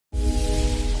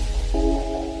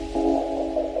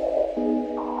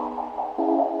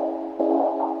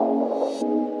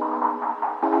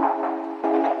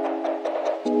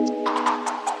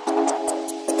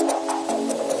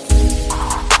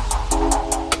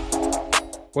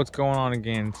What's going on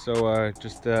again? So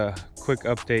just a quick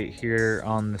update here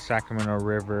on the Sacramento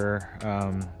River,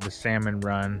 the salmon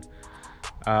run.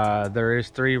 There is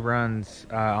 3 runs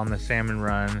on the salmon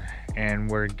run, and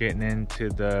we're getting into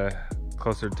the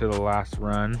closer to the last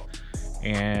run,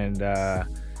 and the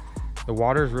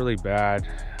water is really bad,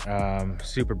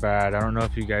 super bad. I don't know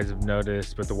if you guys have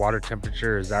noticed, but the water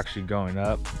temperature is actually going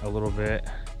up a little bit,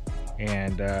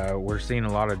 and we're seeing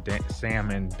a lot of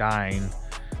salmon dying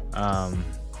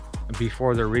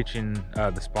before they're reaching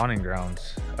the spawning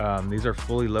grounds. These are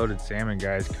fully loaded salmon,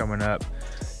 guys, coming up,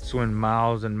 swimming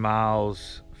miles and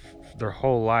miles their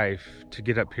whole life to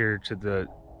get up here to the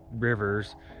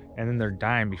rivers, and then they're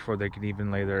dying before they can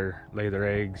even lay their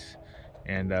eggs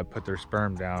and put their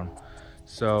sperm down.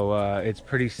 So it's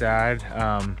pretty sad.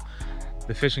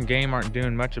 The Fish and Game aren't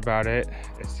doing much about it,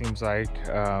 it seems like,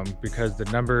 because the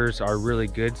numbers are really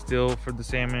good still for the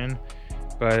salmon.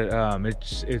 But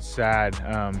it's sad.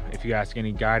 If you ask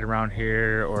any guide around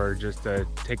here, or just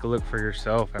take a look for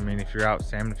yourself. I mean, if you're out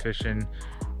salmon fishing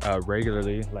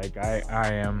regularly, like I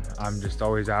am, I'm just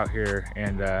always out here,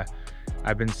 and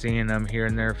I've been seeing them here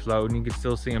and there floating. You can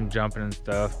still see them jumping and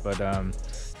stuff, but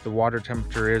the water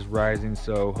temperature is rising,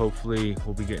 so hopefully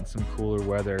we'll be getting some cooler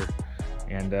weather,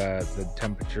 and the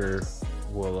temperature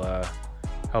will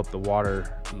help the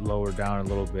water lower down a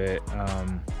little bit.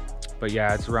 But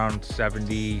yeah, it's around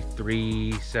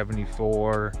 73,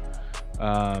 74.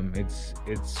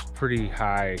 It's pretty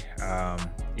high,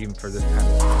 even for this time.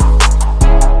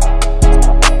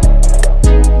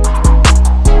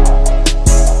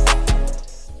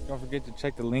 Don't forget to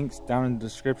check the links down in the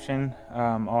description.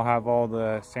 I'll have all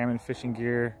the salmon fishing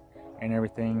gear and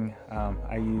everything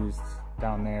I used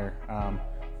down there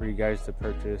for you guys to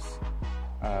purchase.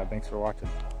 Thanks for watching.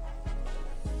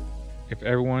 If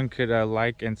everyone could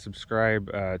like and subscribe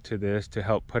to this to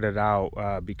help put it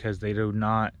out, because they do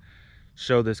not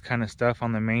show this kind of stuff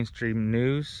on the mainstream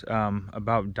news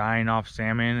about dying off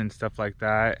salmon and stuff like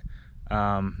that.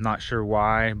 Not sure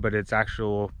why, but it's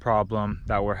actual problem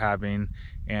that we're having,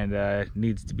 and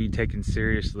needs to be taken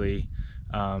seriously,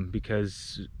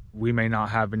 because we may not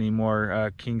have any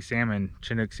more king salmon,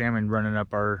 Chinook salmon running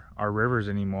up our rivers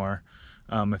anymore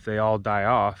if they all die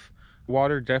off.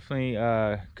 Water definitely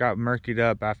got murkied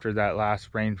up after that last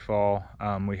rainfall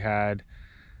we had.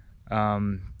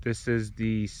 This is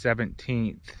the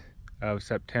 17th of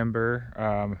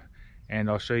September, and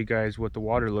I'll show you guys what the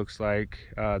water looks like,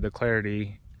 the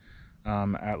clarity,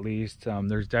 at least.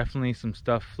 There's definitely some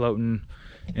stuff floating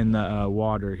in the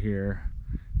water here,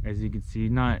 as you can see.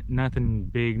 Nothing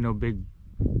big, no big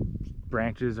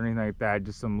branches or anything like that,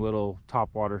 just some little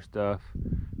top water stuff,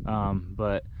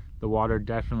 but the water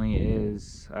definitely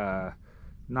is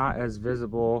not as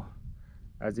visible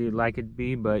as you'd like it to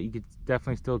be, but you could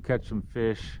definitely still catch some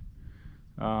fish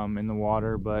in the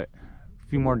water. But a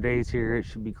few more days here, it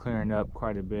should be clearing up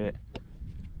quite a bit.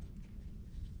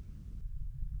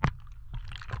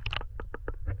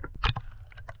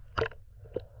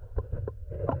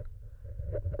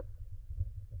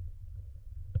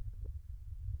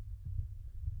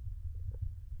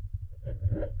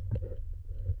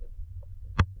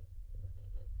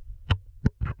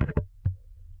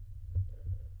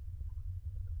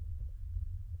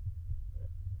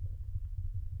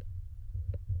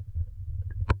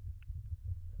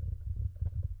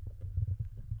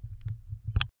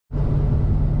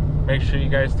 Make sure you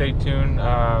guys stay tuned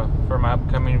for my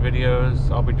upcoming videos.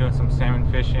 I'll be doing some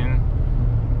salmon fishing,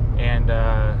 and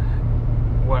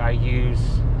what I use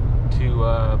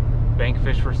to bank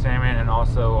fish for salmon, and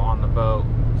also on the boat.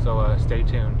 So stay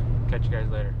tuned. Catch you guys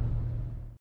later.